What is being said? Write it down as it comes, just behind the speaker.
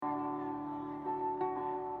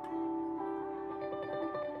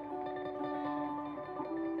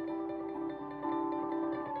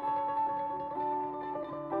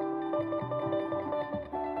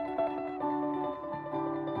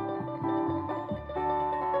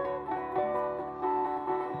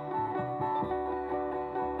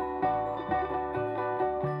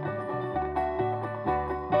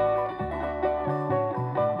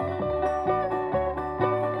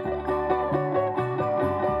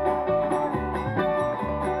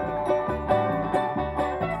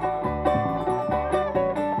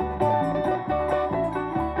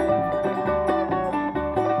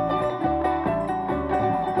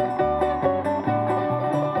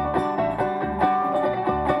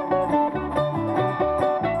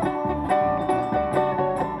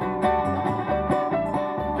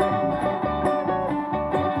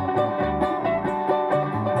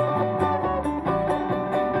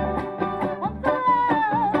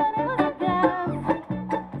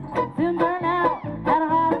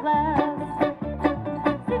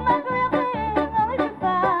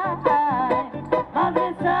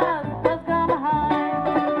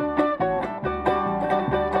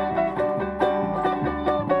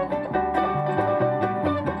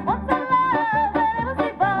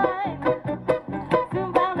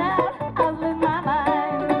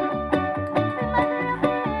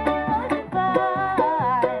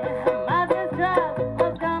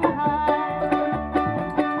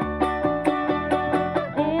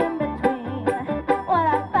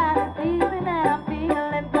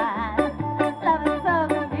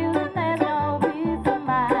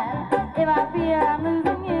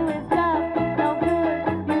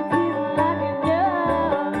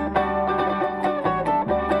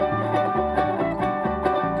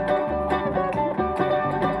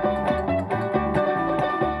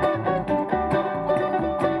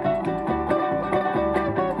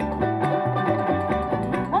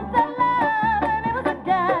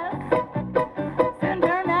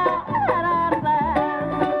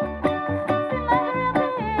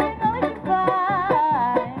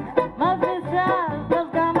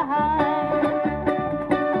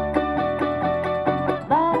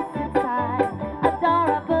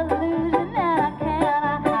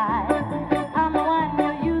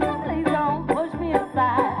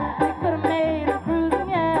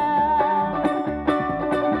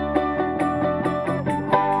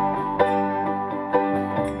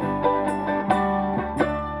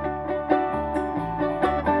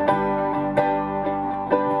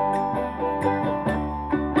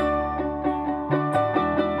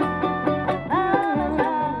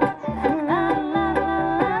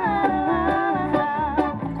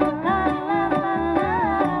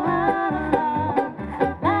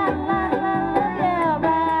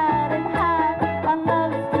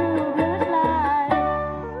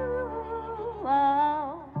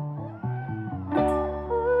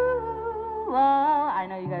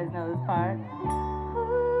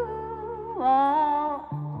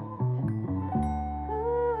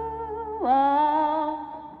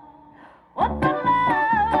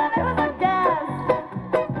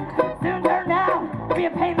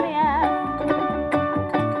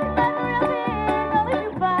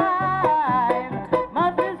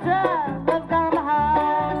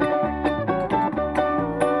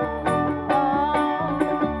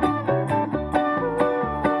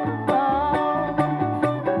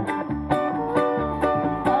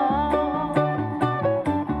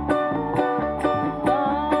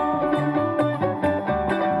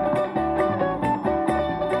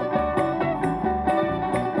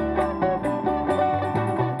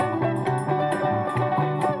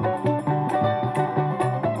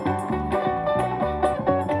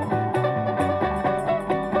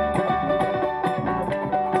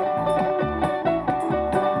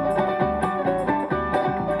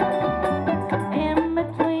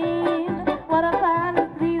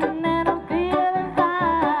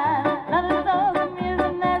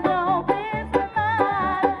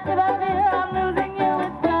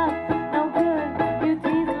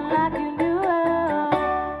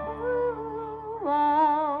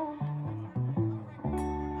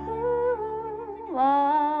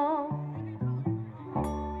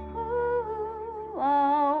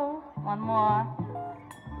one more.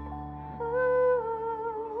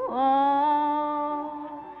 Oh.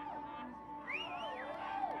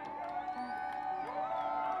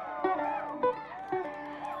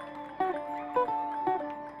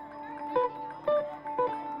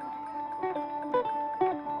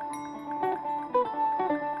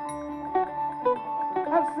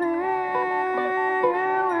 I've seen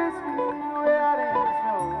whiskey out in the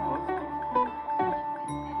snow,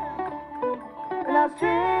 and I was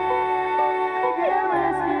drinking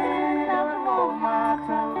whiskey out on my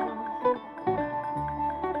toes.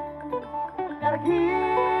 Gotta keep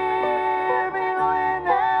me knowing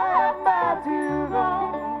that I'm about to go.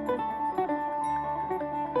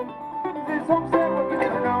 This homestead will give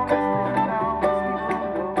it on this thing now.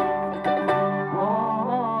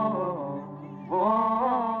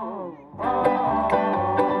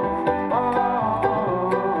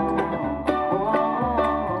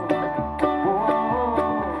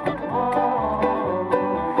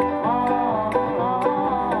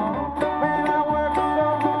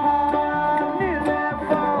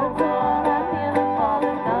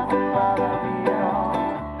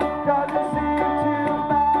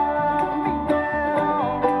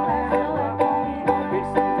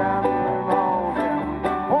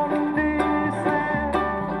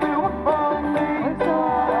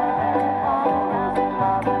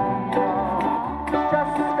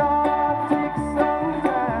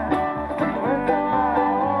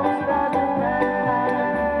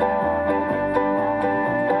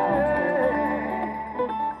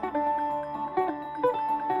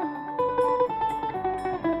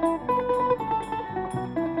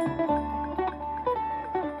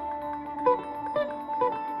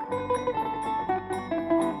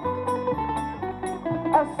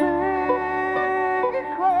 I sing a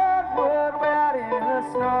cordwood way out in the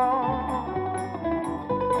snow,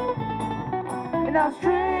 and I was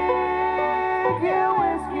drinking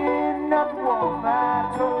whiskey enough to warm my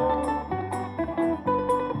toes.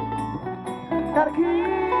 Gotta keep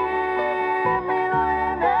me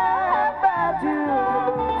knowing that I'm about to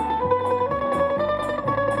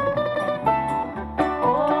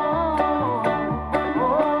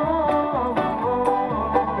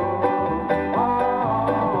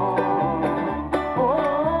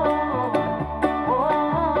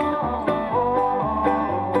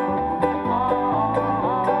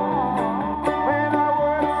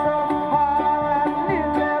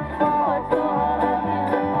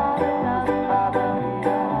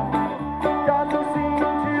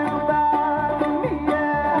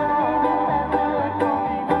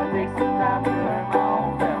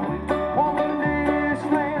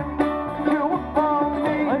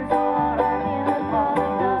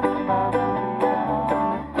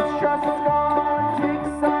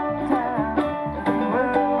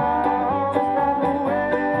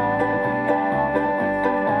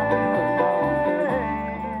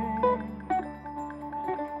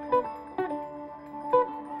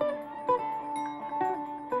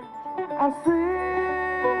I sing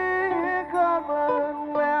a cordwood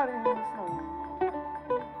way out in the snow,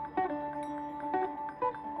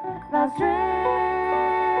 and I was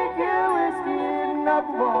drinking whiskey enough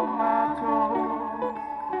to warm my toes.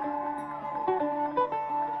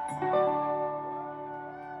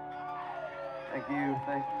 Thank you,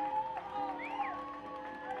 thank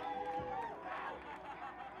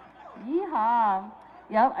you. Yeehaw.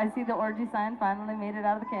 Yep, I see the orgy sign finally made it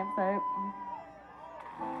out of the campsite.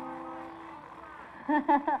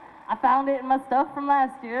 I found it in my stuff from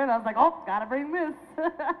last year, and I was like, oh, gotta bring this.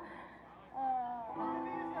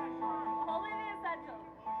 Only the essentials.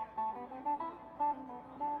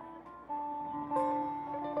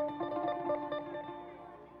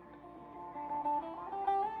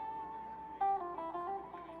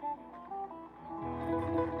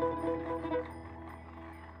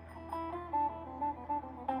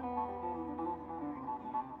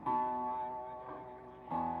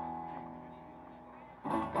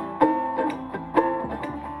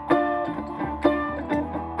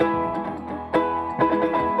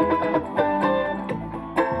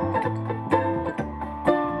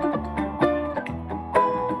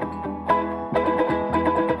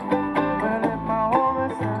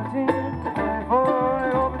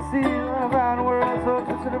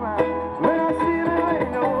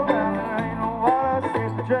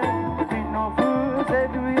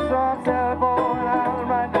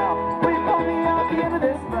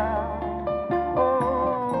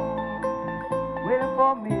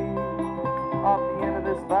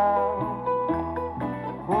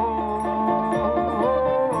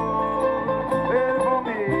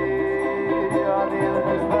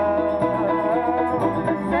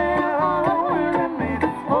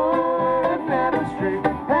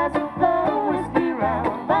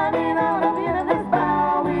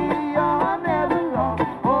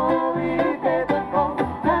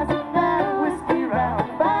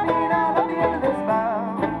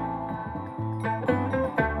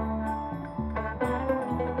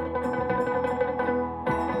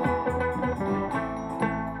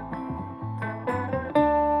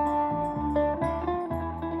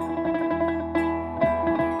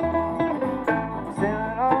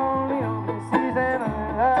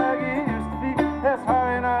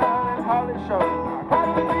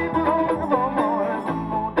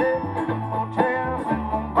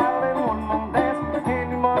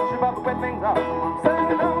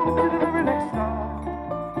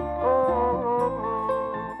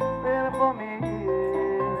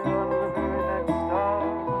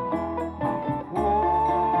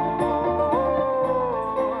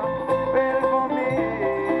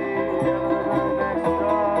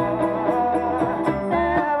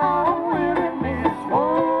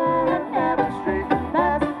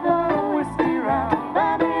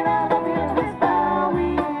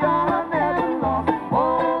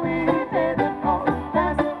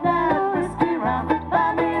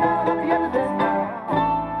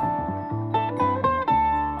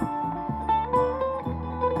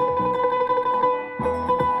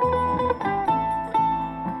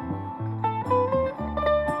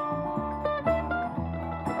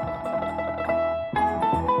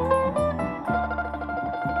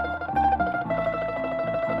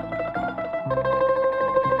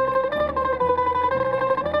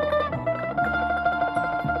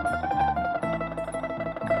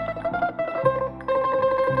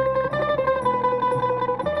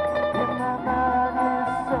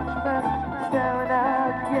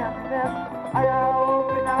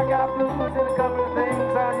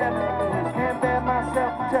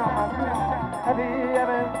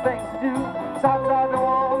 having things to do. Besides, I don't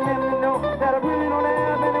want him to know that I really don't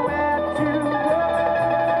have anywhere to go.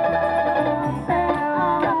 Sailing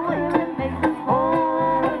on a whaling makes us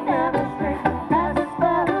whole together straight. Pass us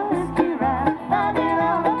by the whiskey ride, finding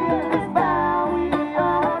all the goodness by. We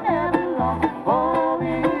are never lost. Oh,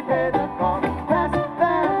 we paid the cost. Pass us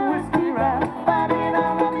by the whiskey ride, finding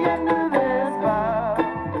all of the end of this bar.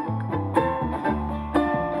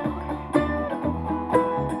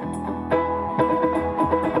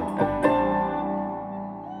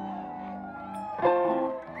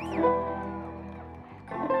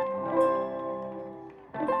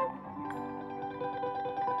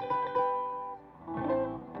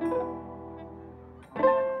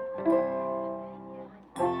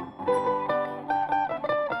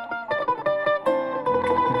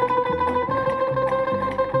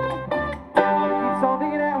 Keeps on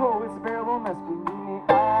digging that hole, it's a terrible mess. Believe me,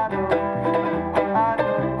 I know.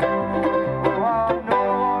 Oh, I know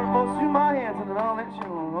the water flows through my hands, and all that shit,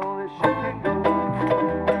 all this shit can go.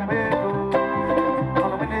 Where it goes, on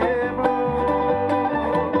the wind it blows.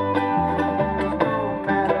 No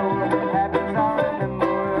matter what happens, I'll remember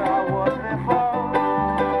where I was before.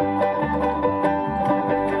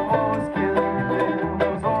 If it was killing me, then it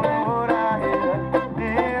was only what I had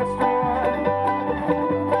destroyed.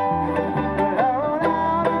 But I run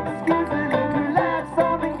out of excuses and relax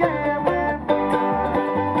on the gambling floor.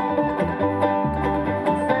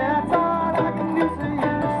 Say that's all I can do, so you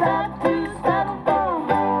just have to settle for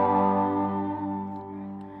more.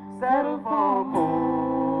 Settle for more.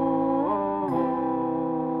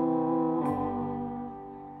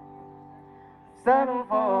 Settle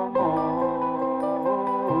for more.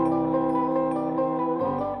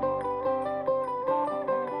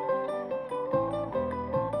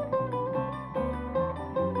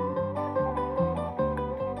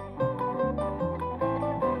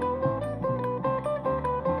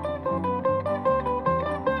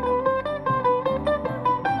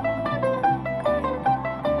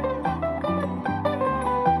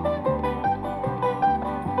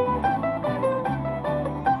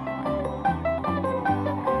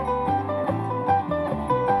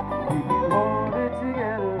 Hold it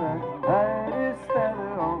together like lightest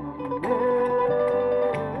feather on the mist.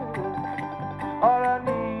 All I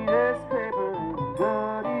need is paper and a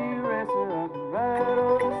dirty eraser. I can write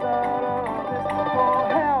on the side of this. Oh,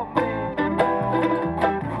 help me.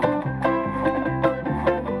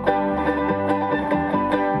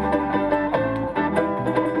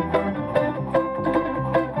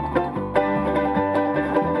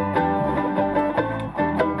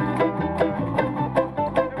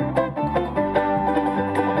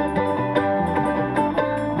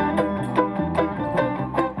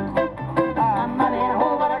 I'm not in a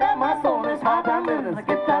hole, but I got my soul. It's hard time living, it's a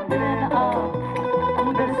gift I'm giving all.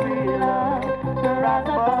 Bittersweet love, rise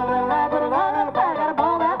above the lie, but a lot of the bag, got a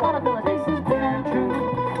ball that wanna feel the taste is clear and true.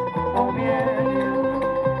 Oh, me and you,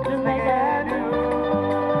 just make it do.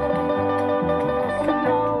 So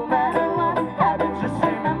no matter what happens, just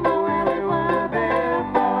remember where we were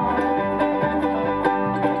before.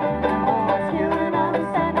 Oh, what's killing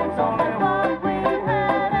us, and it's only what we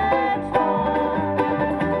had explored.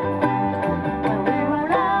 When we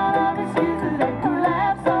run out of excuses and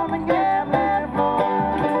collapse on the gambling floor.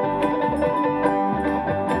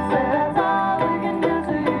 Say that's all we can do,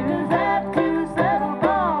 so you just have to settle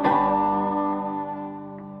for more.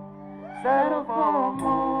 Settle for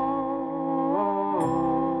more.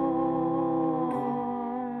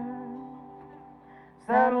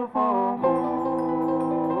 Settle for more.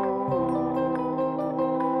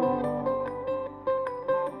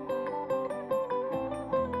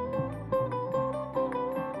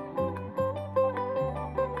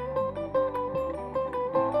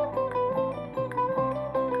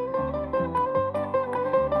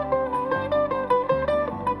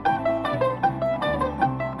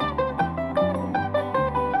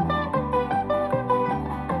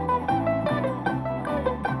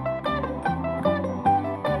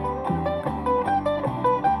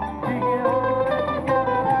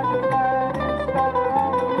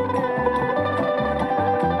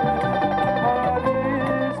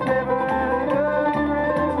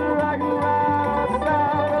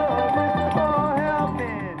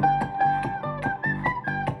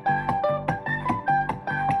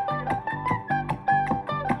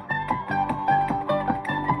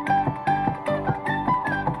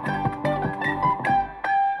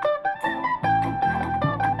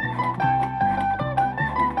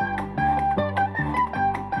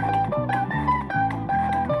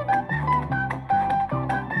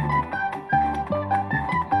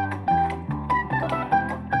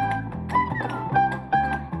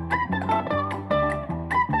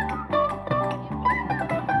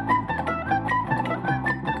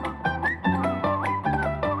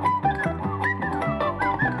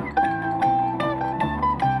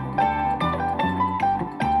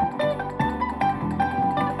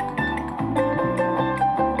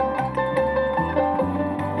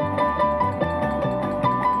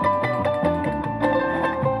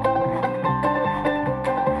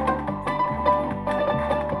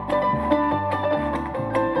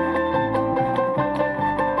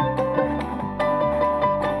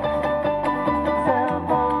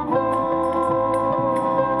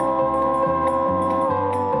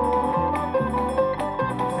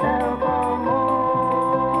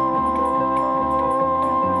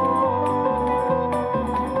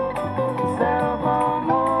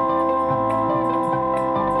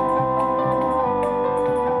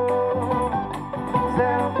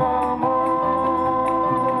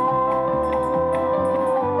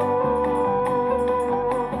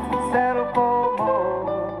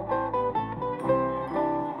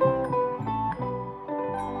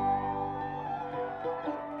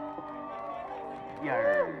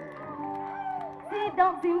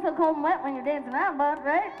 soaking wet when you're dancing around, bud,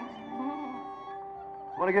 right?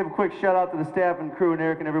 I want to give a quick shout out to the staff and crew and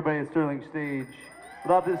Eric and everybody at Sterling Stage.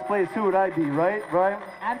 Without this place, who would I be, right, Brian?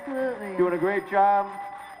 Absolutely. Doing a great job,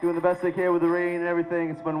 doing the best they can with the rain and everything.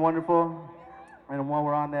 It's been wonderful. And while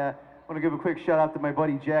we're on that, I want to give a quick shout out to my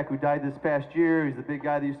buddy Jack, who died this past year. He's the big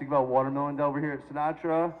guy that used to give out watermelon over here at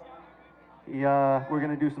Sinatra. We're going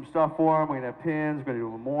to do some stuff for him. We're going to have pins. We're going to do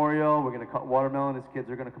a memorial. We're going to cut watermelon. His kids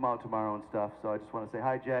are going to come out tomorrow and stuff. So I just want to say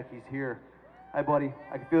hi, Jack. He's here. Hi, buddy.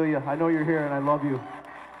 I can feel you. I know you're here, and I love you.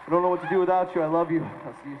 I don't know what to do without you. I love you.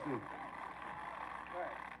 I'll see you soon.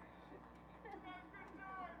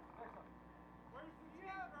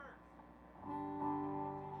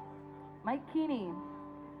 Mike Keeney,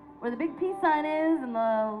 where the big peace sign is and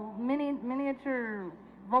the miniature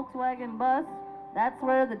Volkswagen bus, that's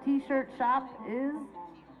where the t-shirt shop is.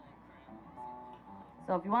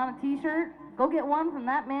 So if you want a t-shirt, go get one from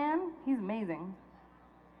that man. He's amazing.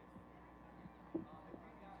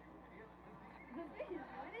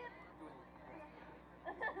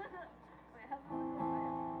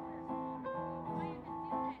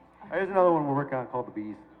 Here's another one we're working on called The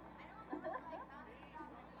Bees.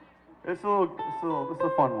 It's a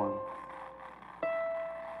fun one.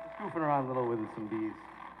 Just goofing around a little with some bees.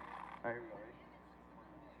 All right, here we go.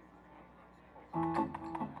 Ready?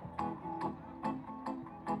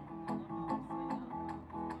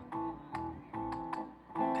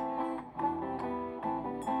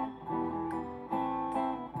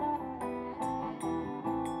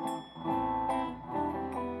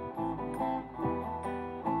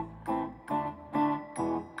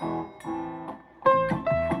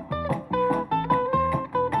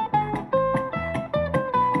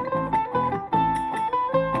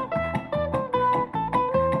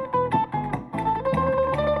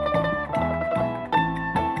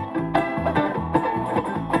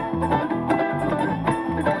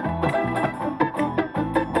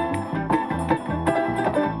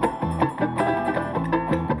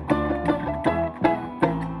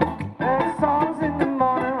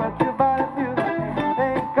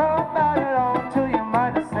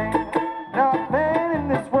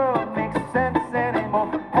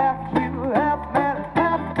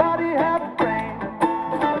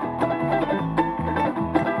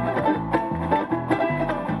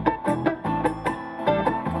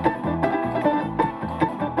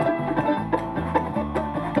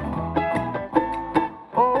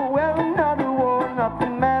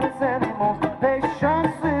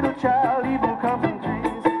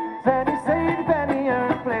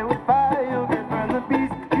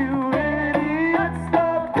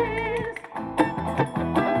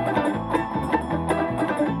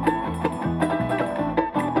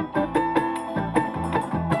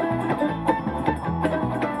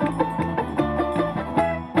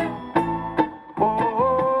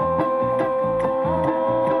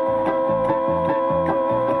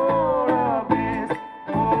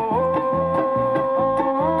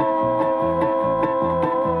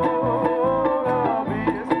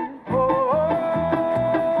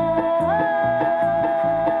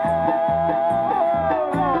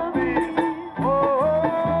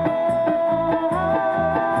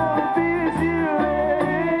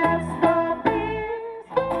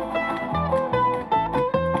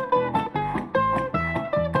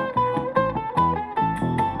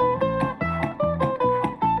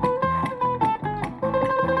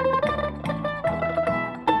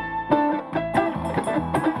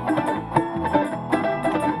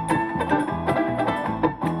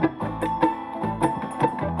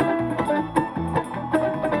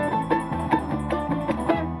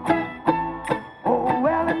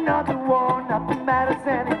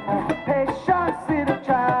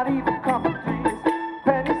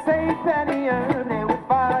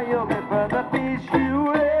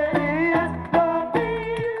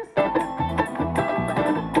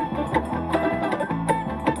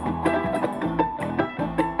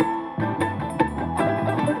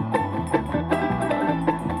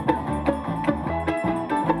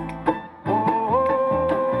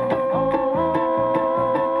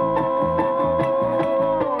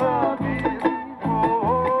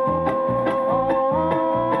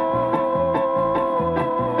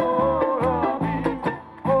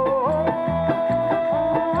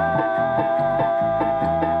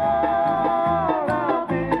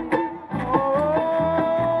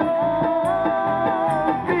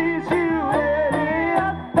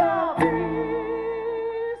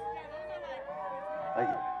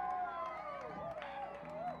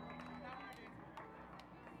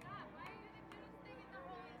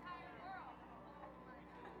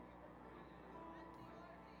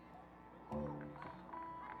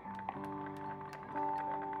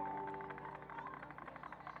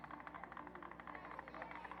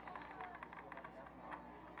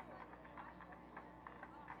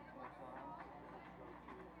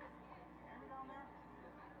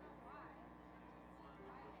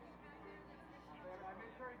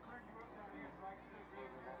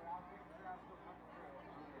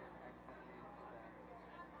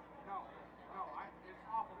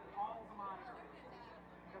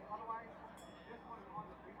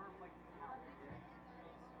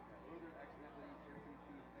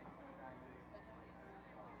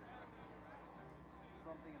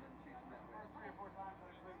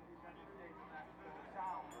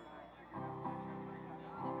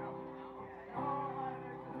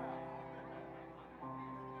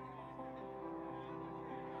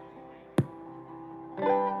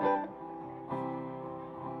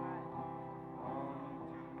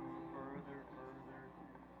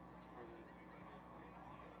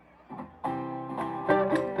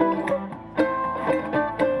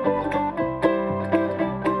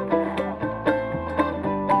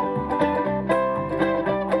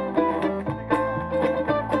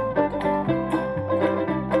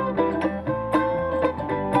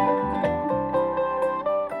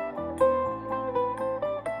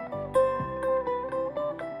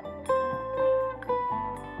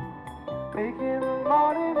 Wake in the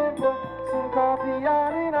morning and put some coffee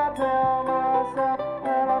on and I tell myself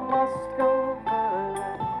that I must go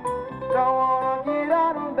further. Don't wanna get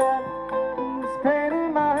out of bed, this pain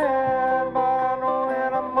in my head, but I know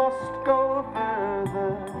that I must go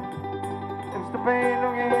further. If the pain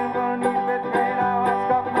don't get underneath it, pain now I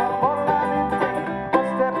stop my borderline insane.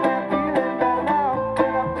 Must have been feeling better now,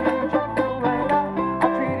 get up to you, check the right now. I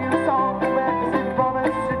treat you so bad, cause you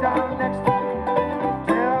promised to sit down next to me.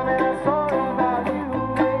 Tell me a story about you,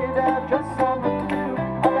 made that just something to do.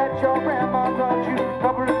 I bet your grandma taught you a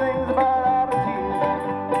couple of things about how to teach.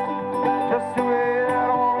 Just the way that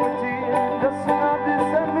I want to teach, just enough to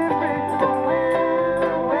set me free.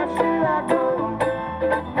 But where should I go?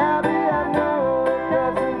 Now that I know it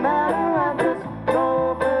doesn't matter, I just go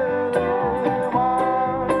further.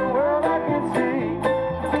 One world I can see,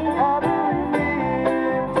 other than me,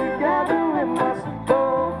 and together we must go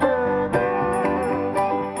further.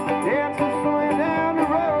 Dancing slowly down the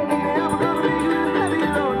road, never gonna be with heavy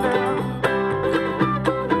load now.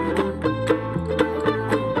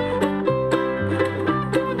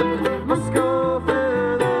 Must go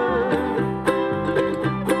further.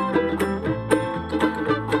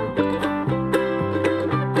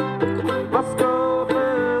 Must go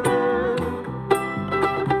further.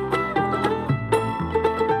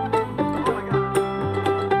 Oh my God.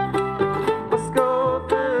 Must go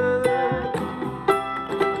further.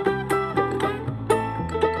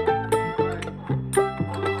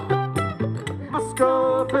 Must go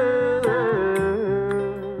further.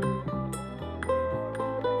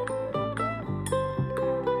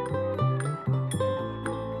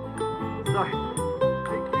 Sorry.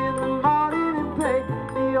 Wake in the morning and play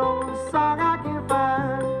the only song I can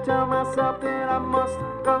find. Tell myself that I must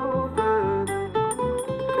go further.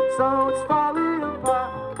 So it's falling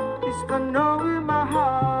apart. At least I know in my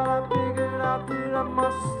heart I figured out that I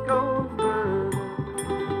must go further.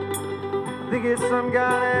 I think it's some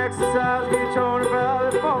kind of exercise we torn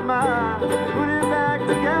about it for mine. Put it back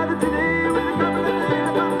together today with a couple of things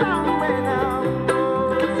I found the way now.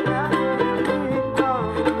 Oh, it's got me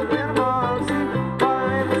going, and I'm on sleep.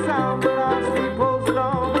 Following the sound, but I sleep, pulls it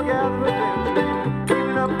all together again.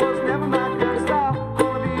 Giving up was never my kind of style.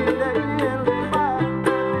 Wanna be a day and a little fire.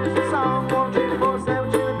 Finish the song, won't change for a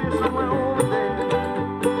sandwich and a beer somewhere over there.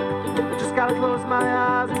 Just gotta close my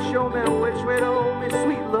eyes and show me which way to hold me,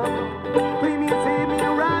 sweet love. Play me and save me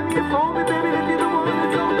and ride me and fold me, baby, to be the one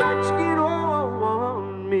that's so much get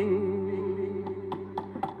on me.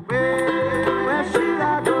 Where should I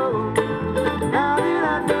go? Now that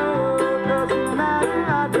I know it doesn't matter,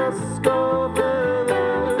 I just go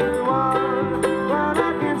further. One world I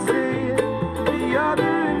can see, the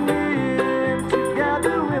other in me, and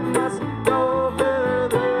together we must go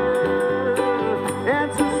further. And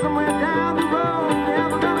so somewhere down the road,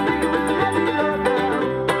 never gonna be with a heavy load now.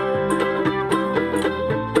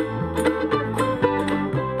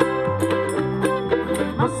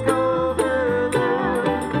 Must go further.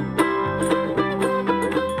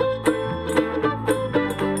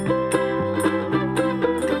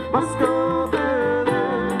 Must go further.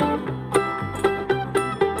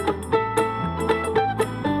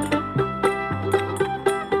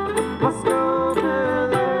 Must go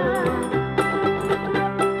further.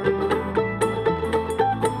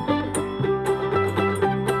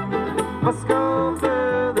 Must go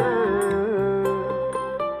further.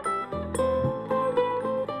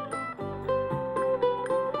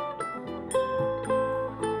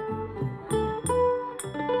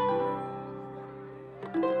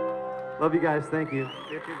 Love you guys. Thank you.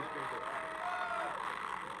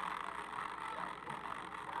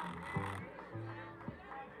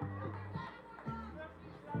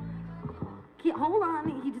 Hold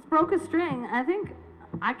on, he just broke a string.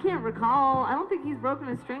 I can't recall. I don't think he's broken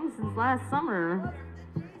a string since last summer.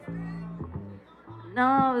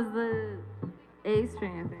 No, it was the A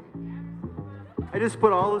string, I think. I just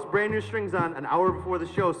put all those brand new strings on an hour before the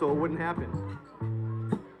show so it wouldn't happen.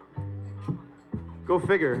 Go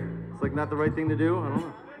figure. It's like not the right thing to do. I don't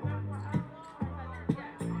know.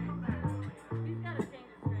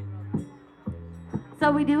 So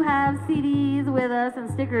we do have CDs with us and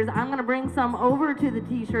stickers. I'm gonna bring some over to the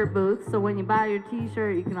t-shirt booth. So when you buy your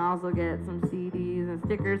t-shirt, you can also get some CDs and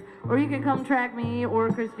stickers. Or you can come track me or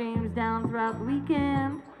Chris James down throughout the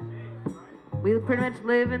weekend. We pretty much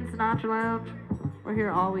live in Sinatra Lounge. We're here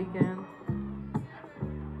all weekend.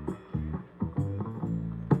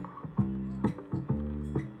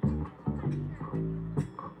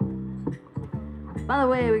 By the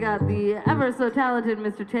way, we got the ever so talented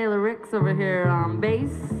Mr. Taylor Ricks over here on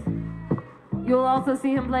bass. You'll also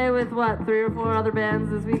see him play with, 3 or 4 other bands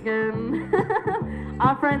this weekend.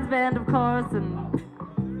 Our friend's band, of course, and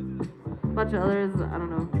a bunch of others. I don't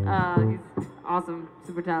know. He's awesome,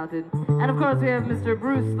 super talented. And of course, we have Mr.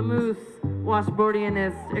 Bruce the Moose,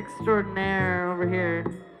 washboardianist extraordinaire over here.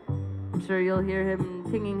 I'm sure you'll hear him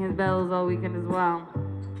tinging his bells all weekend as well.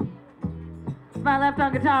 To my left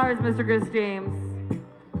on guitar is Mr. Chris James.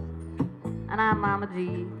 And I'm Mama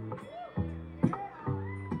G.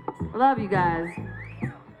 I love you guys.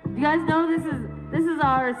 Do you guys know this is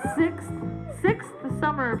our sixth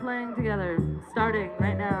summer playing together, starting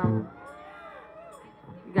right now.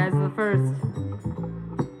 You guys are the first.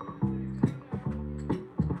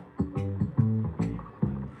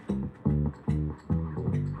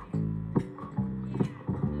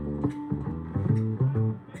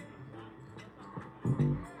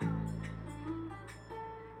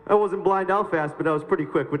 I wasn't blind out fast, but I was pretty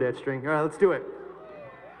quick with that string. All right, let's do it.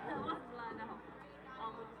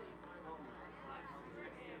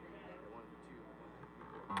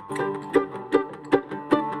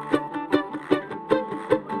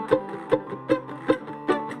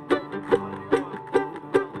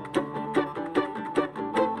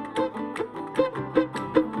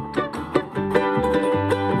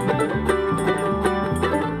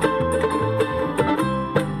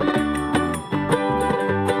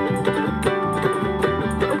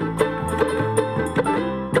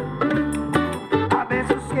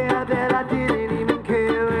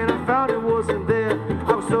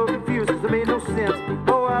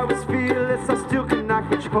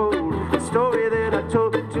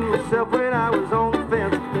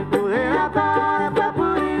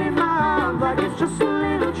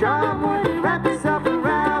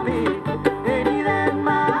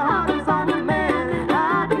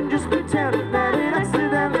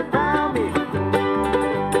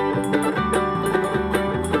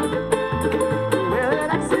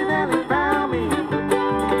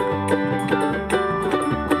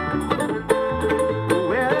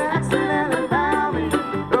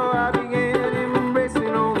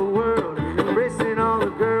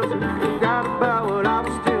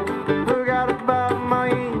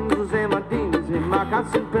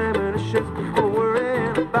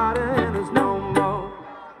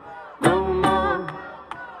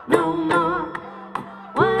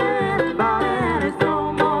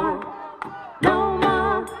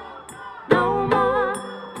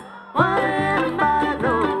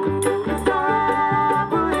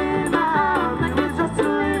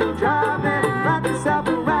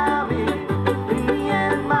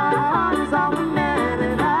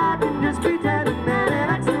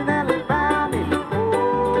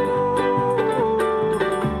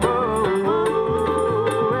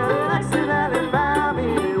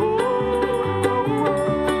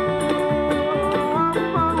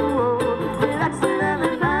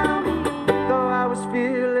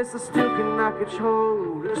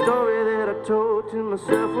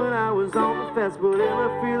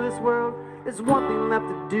 There's one thing left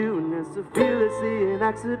to do, and it's to fearlessly and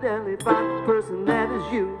accidentally find the person that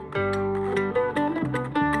is you.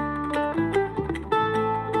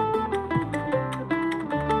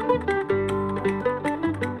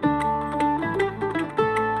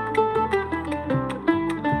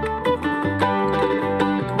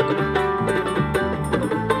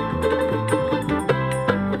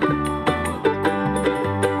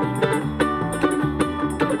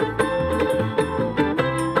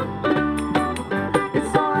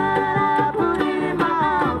 It's alright, I put it in my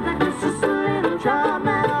mouth, like it's just a little child,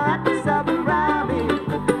 man. I like this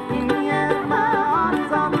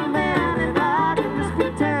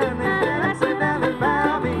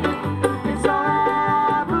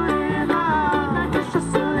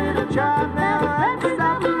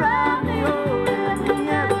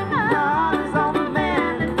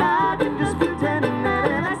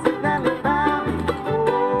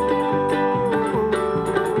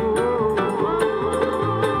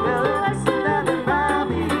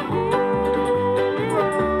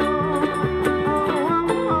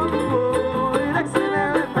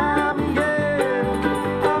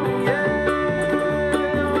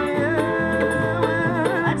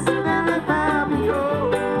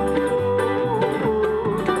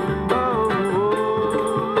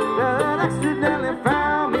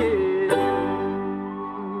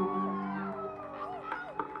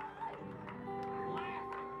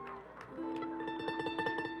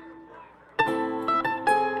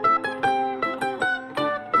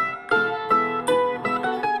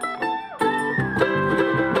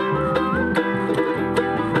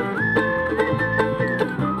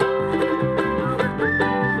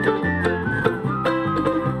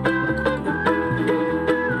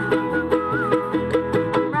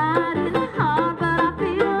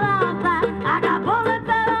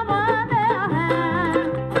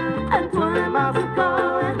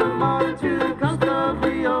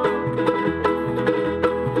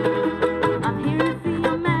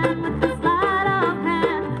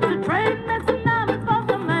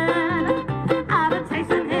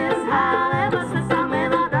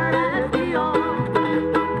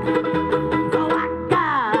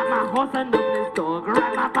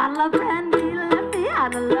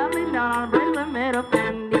and a lovely note on a bracelet made of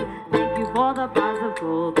candy. Thank you for the bars of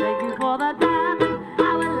gold. Thank you for the diamonds.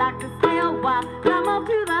 I would like to stay a while. Come up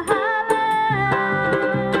to the highlands.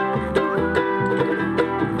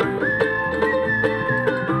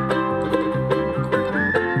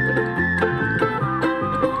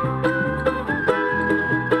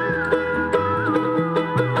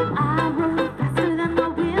 I rode faster than the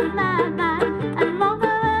wind that night and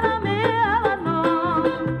longer than a meal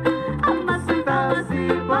alone. I must have fell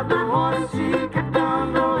asleep, but my horse, she kept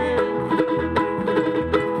on going.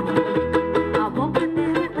 I woke and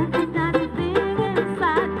didn't recognize a thing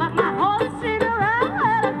inside, but my horse, she knew I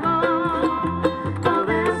let her go. So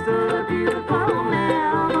there stood a beautiful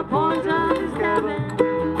man on the porch of his cabin.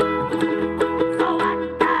 So I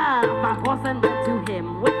got off my horse and went to him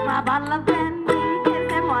with my bottle of brandy.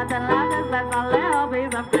 Kissed him once and laughed and left a little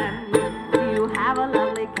piece of candy. Do you have a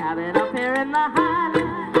lovely cabin up here in the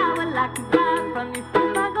Highlands? I would like to buy it from you for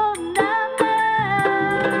my golden diamond.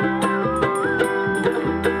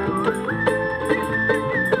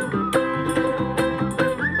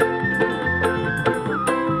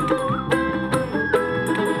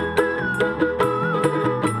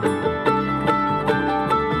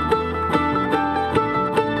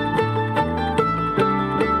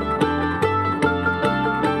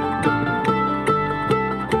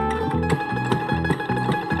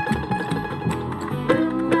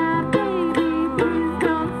 My baby, please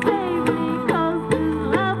don't save me, 'cause this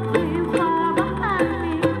lovely's far behind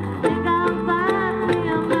me. Think I'll find me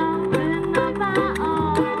a mountain of my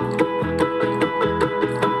own.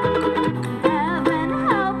 Heaven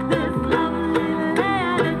help this lovely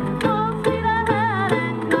land. It's so sweet I had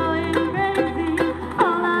it going crazy.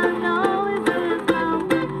 All I know is this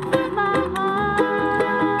mountain is my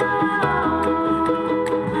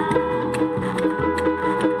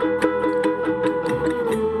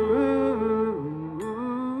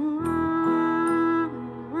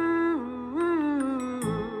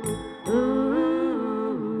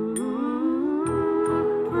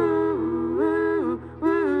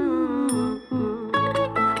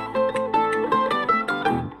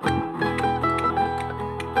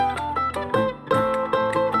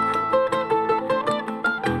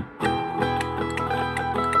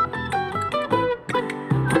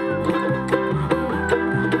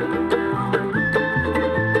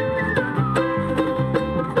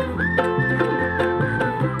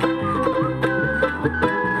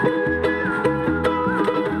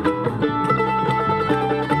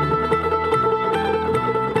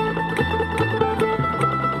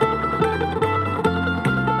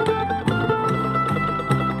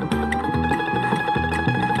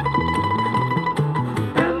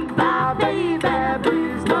My baby,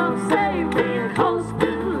 please don't save me. Coast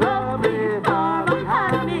is lovely far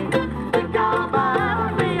behind me. Think I'll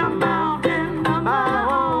find me a mountain of my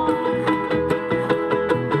own.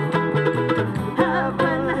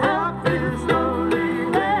 Heaven help this lonely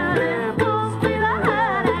lady. Full speed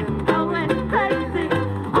ahead and going crazy.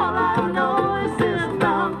 All I know is this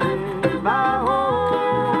mountain is my home.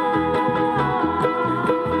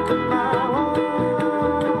 My home.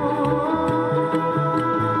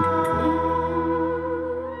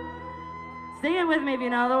 Sing it with me if you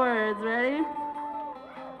know the words. Ready?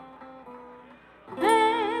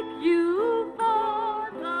 Thank you for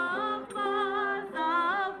the bars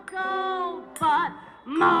of gold, but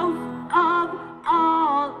most of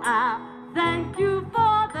all, I thank you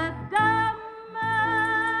for the diamond.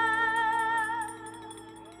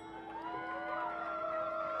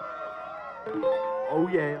 Oh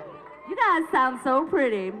yeah. You guys sound so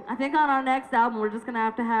pretty. I think on our next album, we're just gonna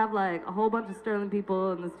have to have like a whole bunch of Sterling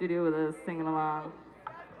people in the studio with us singing along.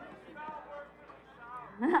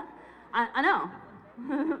 I know.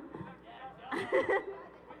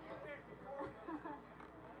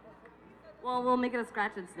 Well, we'll make it a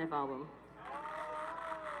scratch and sniff album.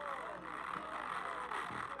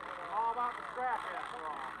 All about the scratch after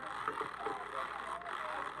all.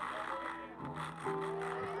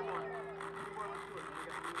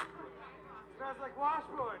 Smells like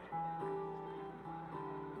washboard.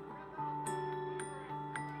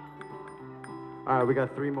 All right, we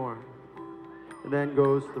got 3 more. And then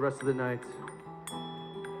goes the rest of the night,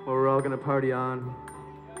 where we're all gonna party on,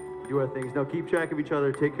 do our things. Now keep track of each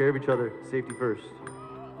other, take care of each other, safety first.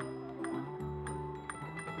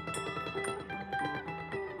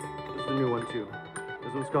 This is a new one too.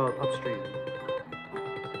 This one's called Upstream.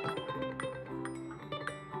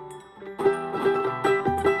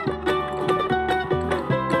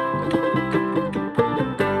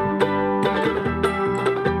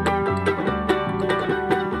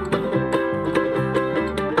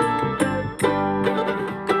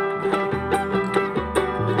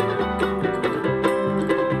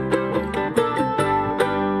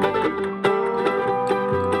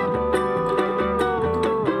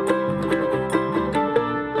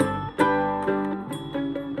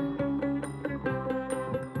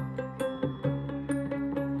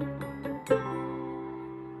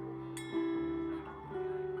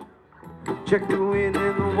 Check the wind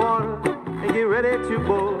and the water and get ready to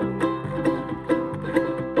board.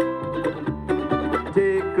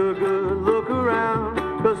 Take a good look around,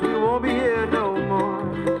 'cause we won't be here no more.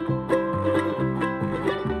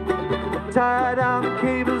 Tie down the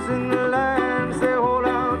cables in the line, say hold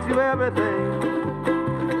on to everything.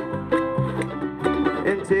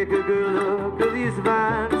 And take a good look at these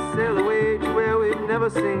vines, sail away to where we've never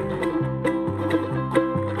seen.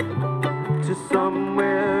 To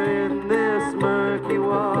somewhere in this murky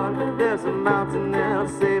water, there's a mountain that'll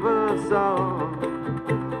save us all.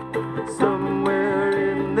 Somewhere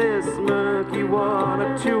in this murky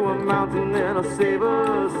water, to a mountain that'll save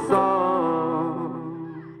us all.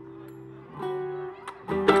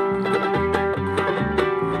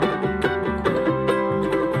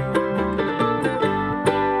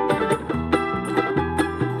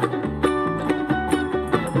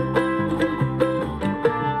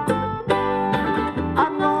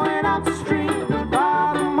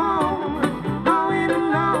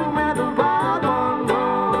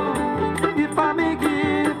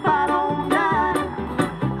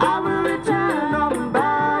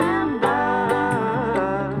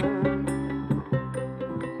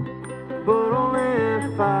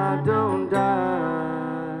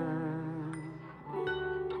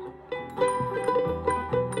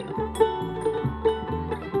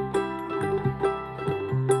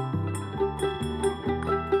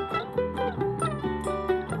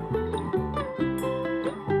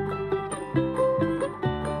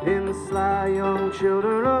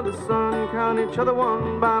 Children of the sun count each other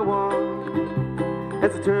one by one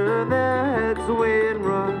as they turn their heads away and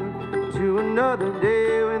run to another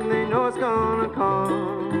day when they know it's gonna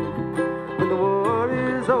come. When the war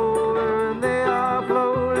is over and they are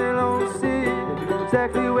floating on the sea,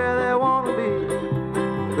 exactly where they want to be,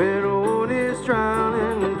 where no one is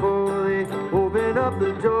drowning. Before they open up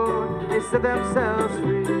the door, they set themselves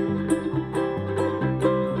free.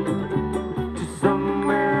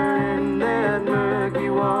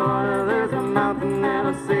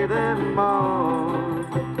 Save them all.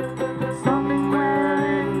 Somewhere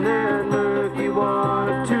in that murky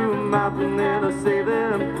water, to a mountain that'll save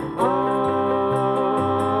them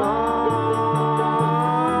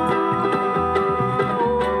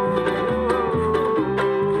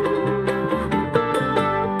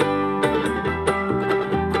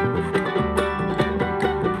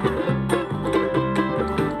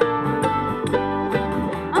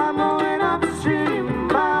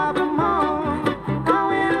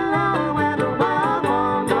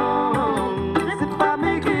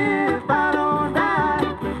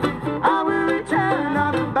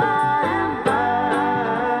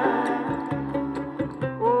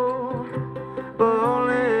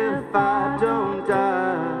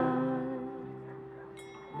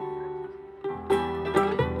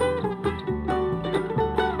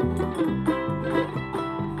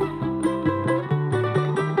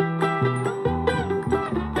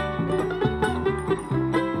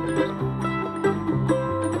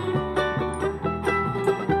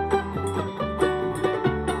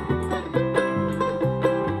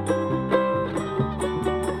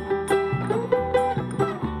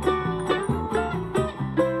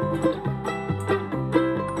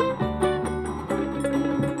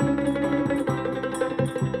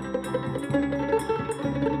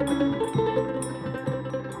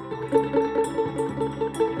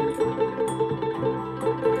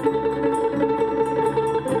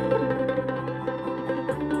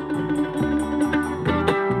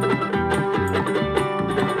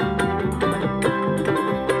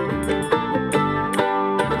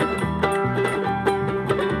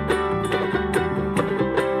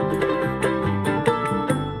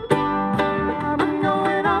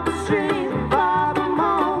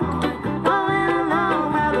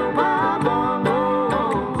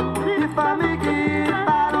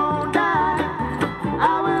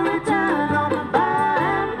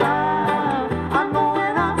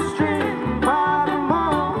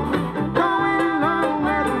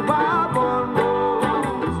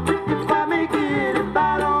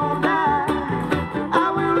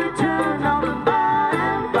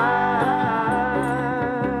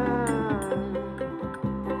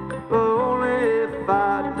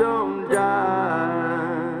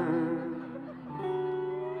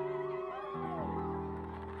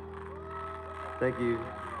Thank you.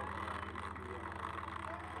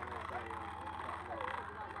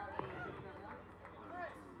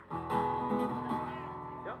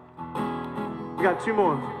 We got two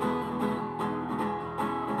more.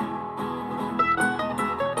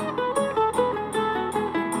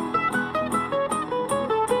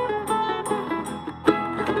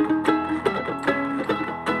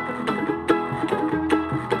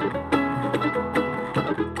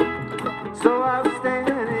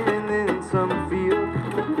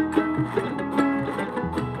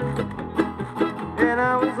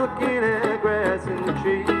 looking at grass and the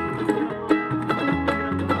trees.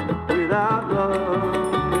 Without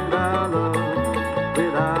love, without love,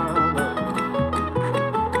 without love,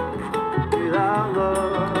 without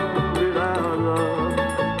love, without love,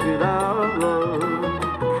 without love,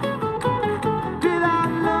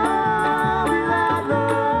 without love, without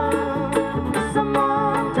love.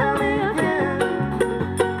 Someone tell me again,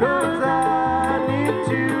 'cause I need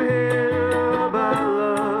to hear about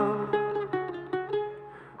love.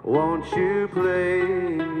 Won't you play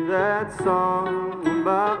that song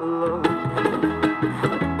about love?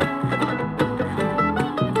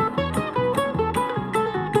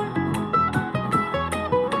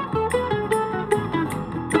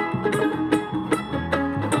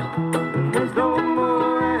 There's no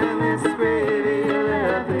more endless gravy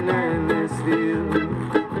left in endless field.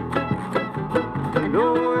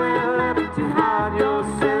 Nowhere left to hide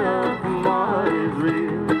yourself from what is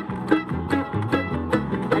real.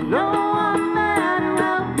 And no one there to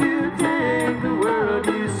help you take the world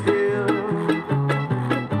you steal.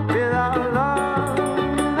 Without love,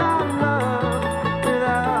 without love,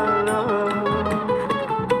 without love,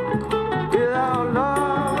 without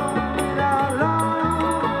love, without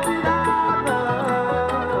love, without love,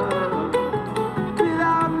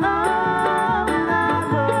 without love, without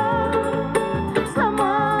love.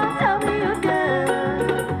 Someone tell me again,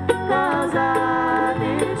 'cause I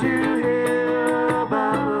need to hear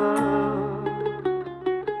about love.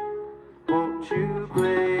 Won't you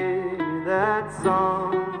play that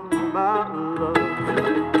song about love?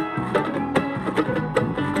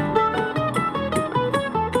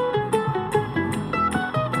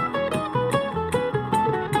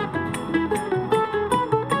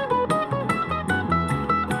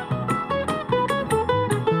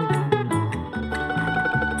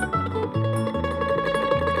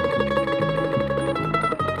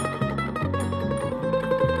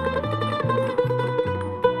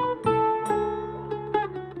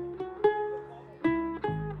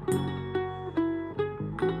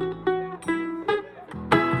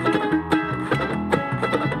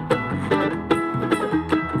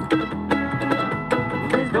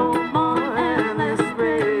 There's no more endless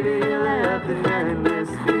gravy left in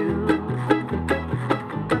endless field.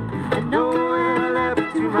 And nowhere left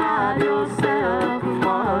to hide yourself from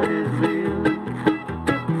what is real.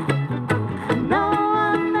 And no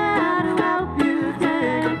one there to help you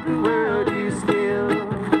take the world you steal.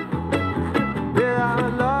 Without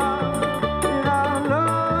love, without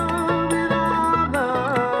love, without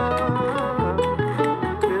love,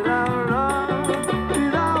 without love,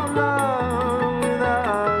 without love,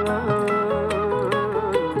 without love,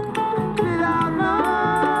 without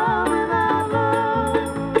love, without love.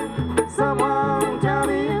 Someone tell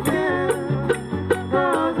me again,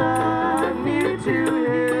 'cause I need to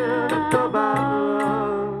hear about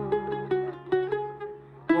love.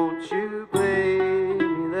 Won't you play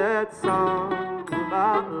me that song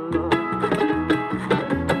about love?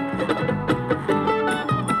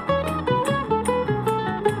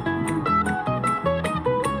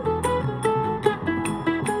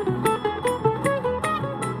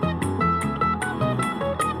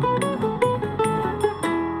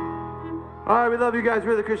 All right, we love you guys.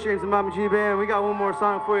 We're the Chris James and Mama G Band. We got one more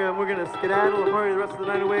song for you, and we're gonna skedaddle and party the rest of the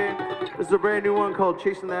night away. This is a brand new one called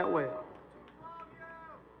 "Chasing That Whale."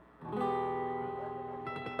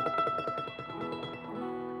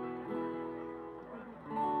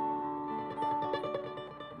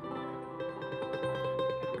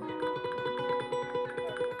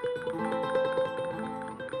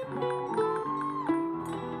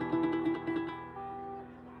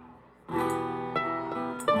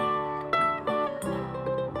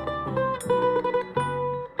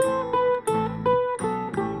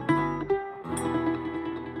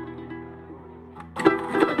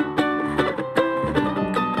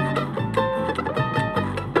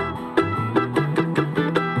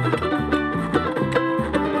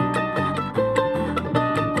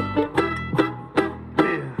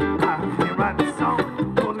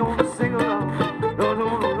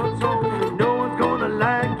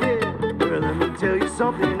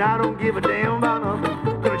 Something I don't give a damn about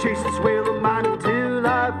nothing. Gonna chase this whale of mine until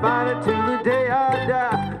I find it, till the day I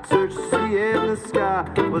die. Search the sea and the sky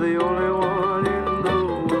for the only one in the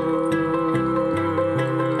world.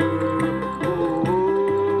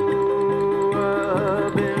 Oh,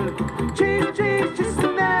 I've been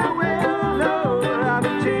chasing that whale, Lord. I've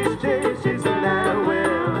been chasing that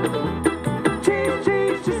whale.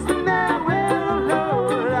 Chasing that whale,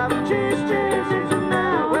 Lord. I've been chasing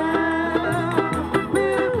that whale.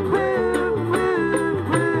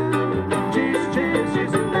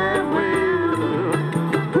 Chasing that whale.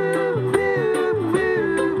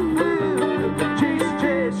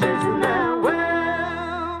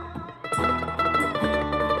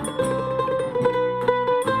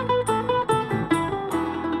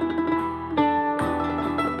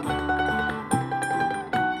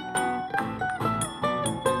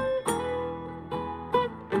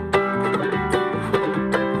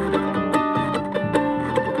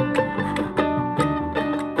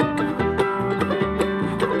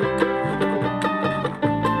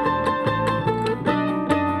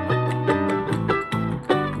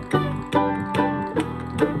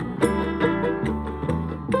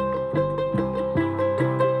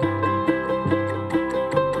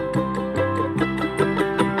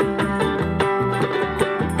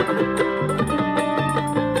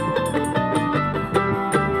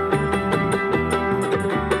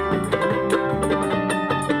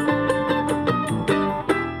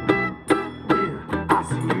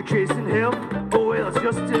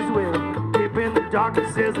 his will. Deep in the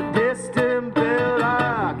darkness there's a distant bell.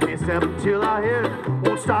 I can't stop until I hear it,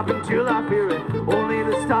 won't stop until I fear it. Only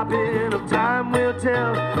the stopping of time will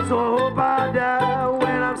tell. So I hope I die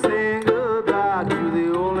when I'm saying goodbye to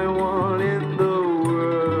the only one in the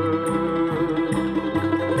world.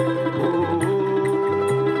 Oh,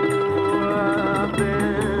 I've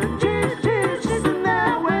been chasing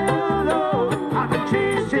that well, oh, I've been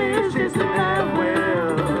chasing that well.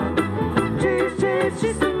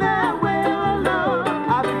 Chasing that well, oh,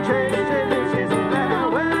 I've been chasing that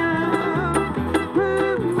well. Woo,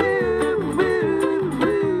 woo, woo,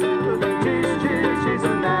 woo.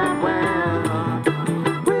 Chasing that well.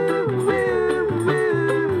 Woo, woo, woo, woo.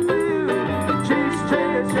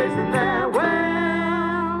 Chasing that well.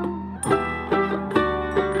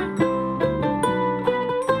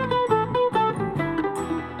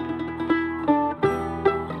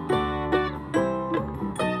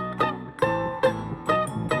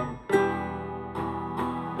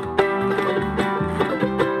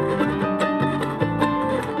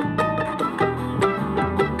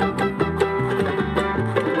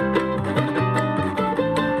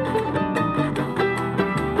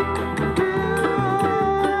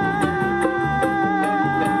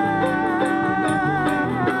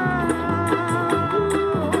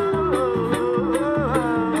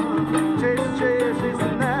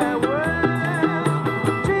 Chasing that well.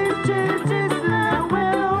 Chasing that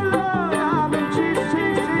well, Lord. I've been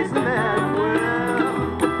chasing that well.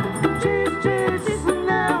 Chasing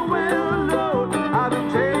that well, Lord. I've been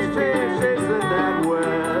chasing that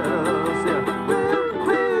well. Say, woo,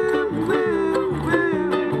 woo, woo, woo.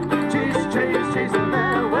 Chasing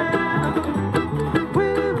that well.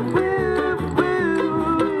 Woo, woo, woo.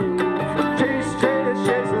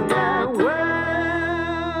 Chasing that well.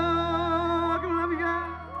 I love you guys.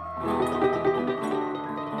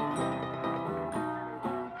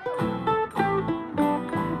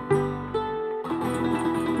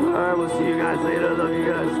 Alright, we'll see you guys later. Love you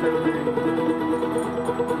guys too.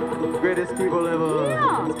 Greatest people ever.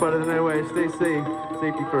 Yeah. It's part of the night way. Stay safe.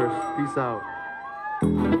 Safety first. Peace out.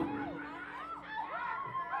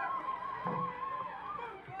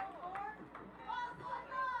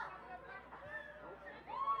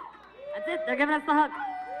 That's it. They're giving us the hug.